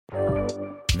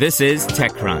This is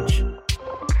TechCrunch.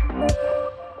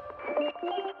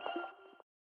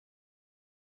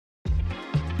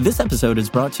 This episode is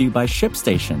brought to you by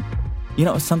ShipStation. You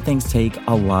know, some things take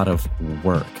a lot of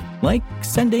work, like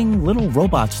sending little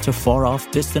robots to far-off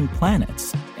distant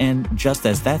planets. And just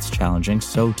as that's challenging,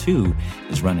 so too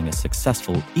is running a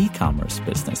successful e-commerce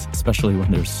business, especially when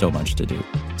there's so much to do.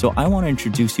 So I want to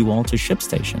introduce you all to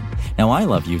ShipStation. Now, I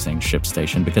love using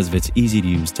ShipStation because of its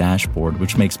easy-to-use dashboard,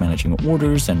 which makes managing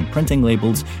orders and printing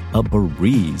labels a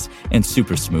breeze and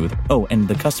super smooth. Oh, and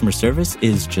the customer service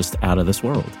is just out of this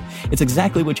world. It's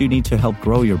exactly what you need to help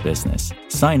grow your business.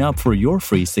 Sign up for your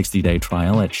free 60-day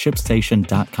trial at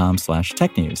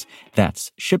shipstation.com/technews.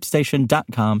 That's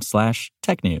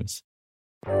shipstation.com/technews.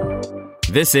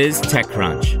 This is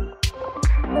TechCrunch.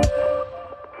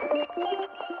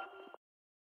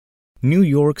 New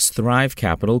York's Thrive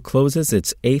Capital closes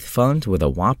its 8th fund with a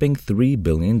whopping $3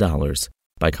 billion,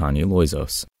 by Kanye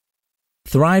Loizos.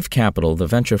 Thrive Capital, the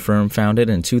venture firm founded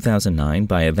in 2009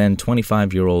 by a then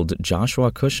 25-year-old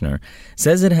Joshua Kushner,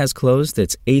 says it has closed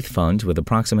its 8th fund with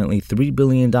approximately $3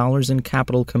 billion in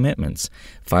capital commitments,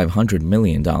 $500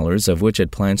 million of which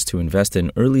it plans to invest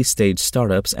in early-stage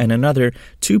startups and another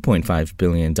 $2.5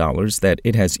 billion that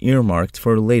it has earmarked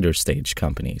for later-stage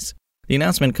companies. The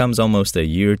announcement comes almost a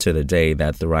year to the day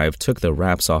that Thrive took the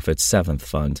wraps off its 7th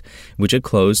fund, which it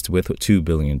closed with $2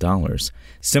 billion.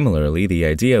 Similarly, the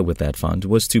idea with that fund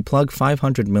was to plug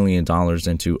 $500 million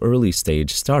into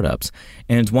early-stage startups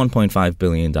and $1.5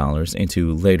 billion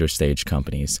into later-stage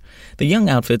companies. The young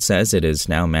outfit says it is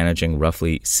now managing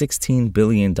roughly $16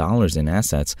 billion in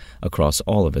assets across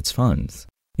all of its funds.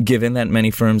 Given that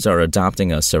many firms are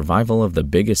adopting a survival of the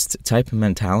biggest type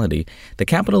mentality, the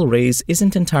capital raise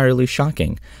isn't entirely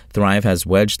shocking. Thrive has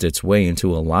wedged its way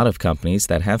into a lot of companies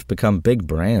that have become big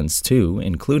brands too,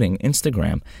 including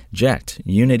Instagram, Jet,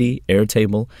 Unity,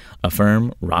 Airtable,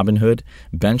 Affirm, Robinhood,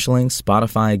 Benchling,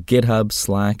 Spotify, GitHub,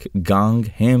 Slack, Gong,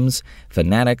 Hims,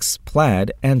 Fanatics,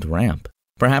 Plaid, and Ramp.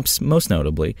 Perhaps most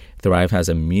notably, Thrive has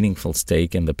a meaningful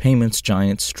stake in the payments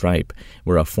giant Stripe,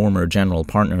 where a former general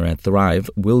partner at Thrive,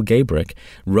 Will Gabrick,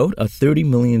 wrote a $30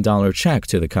 million check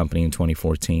to the company in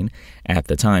 2014, at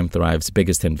the time Thrive's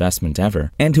biggest investment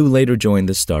ever, and who later joined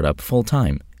the startup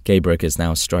full-time. Gabrick is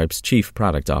now Stripe's chief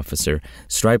product officer.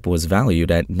 Stripe was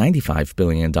valued at $95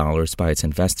 billion by its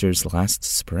investors last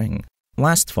spring.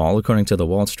 Last fall, according to the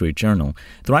Wall Street Journal,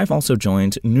 Thrive also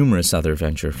joined numerous other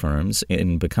venture firms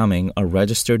in becoming a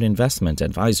registered investment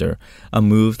advisor, a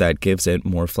move that gives it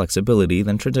more flexibility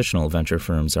than traditional venture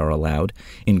firms are allowed,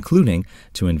 including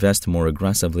to invest more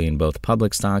aggressively in both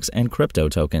public stocks and crypto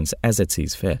tokens as it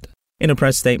sees fit. In a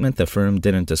press statement, the firm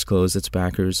didn't disclose its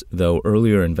backers, though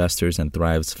earlier investors in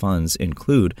Thrive's funds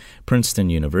include Princeton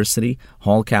University,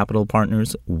 Hall Capital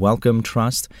Partners, Wellcome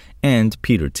Trust, and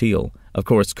Peter Thiel. Of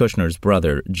course, Kushner's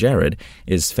brother, Jared,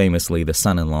 is famously the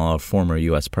son-in-law of former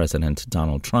U.S. President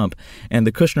Donald Trump, and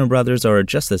the Kushner brothers are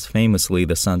just as famously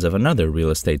the sons of another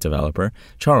real estate developer,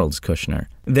 Charles Kushner.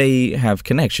 They have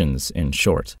connections, in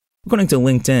short. According to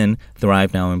LinkedIn,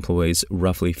 Thrive now employs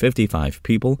roughly 55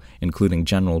 people, including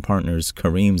general partners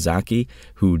Kareem Zaki,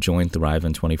 who joined Thrive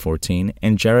in 2014,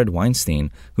 and Jared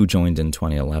Weinstein, who joined in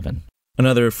 2011.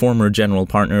 Another former general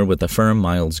partner with the firm,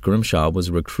 Miles Grimshaw,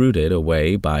 was recruited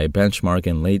away by Benchmark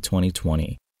in late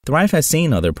 2020. Thrive has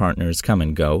seen other partners come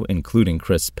and go, including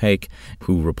Chris Paik,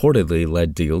 who reportedly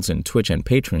led deals in Twitch and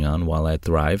Patreon while at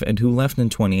Thrive and who left in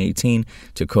 2018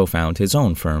 to co-found his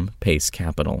own firm, Pace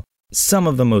Capital. Some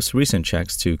of the most recent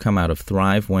checks to come out of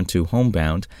Thrive went to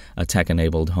Homebound, a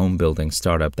tech-enabled home-building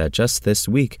startup that just this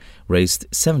week raised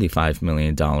 $75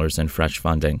 million in fresh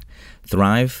funding.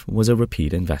 Thrive was a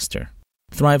repeat investor.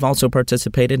 Thrive also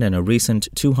participated in a recent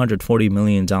 $240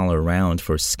 million round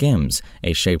for Skims,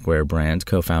 a shapewear brand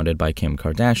co-founded by Kim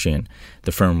Kardashian.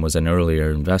 The firm was an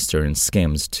earlier investor in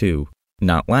Skims, too.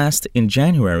 Not last, in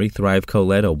January, Thrive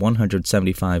co-led a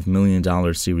 $175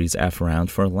 million Series F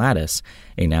round for Lattice,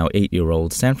 a now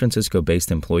 8-year-old San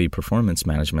Francisco-based employee performance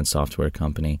management software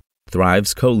company.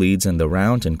 Thrive's co-leads in the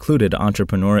round included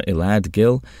entrepreneur Elad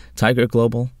Gil, Tiger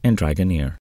Global, and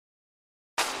Dragoneer.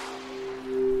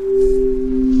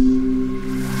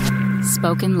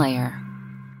 Spoken Layer.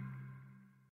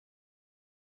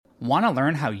 Want to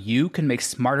learn how you can make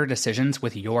smarter decisions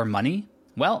with your money?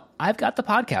 Well, I've got the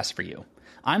podcast for you.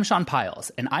 I'm Sean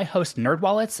Piles, and I host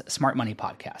NerdWallet's Smart Money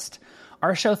Podcast.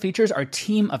 Our show features our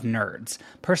team of nerds,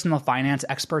 personal finance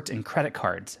experts in credit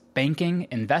cards, banking,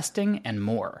 investing, and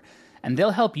more. And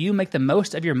they'll help you make the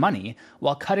most of your money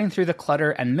while cutting through the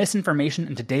clutter and misinformation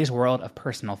in today's world of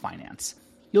personal finance.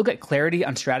 You'll get clarity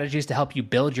on strategies to help you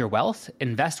build your wealth,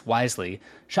 invest wisely,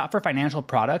 shop for financial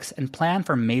products, and plan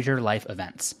for major life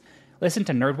events. Listen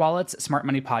to NerdWallet's Smart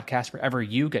Money Podcast wherever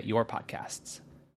you get your podcasts.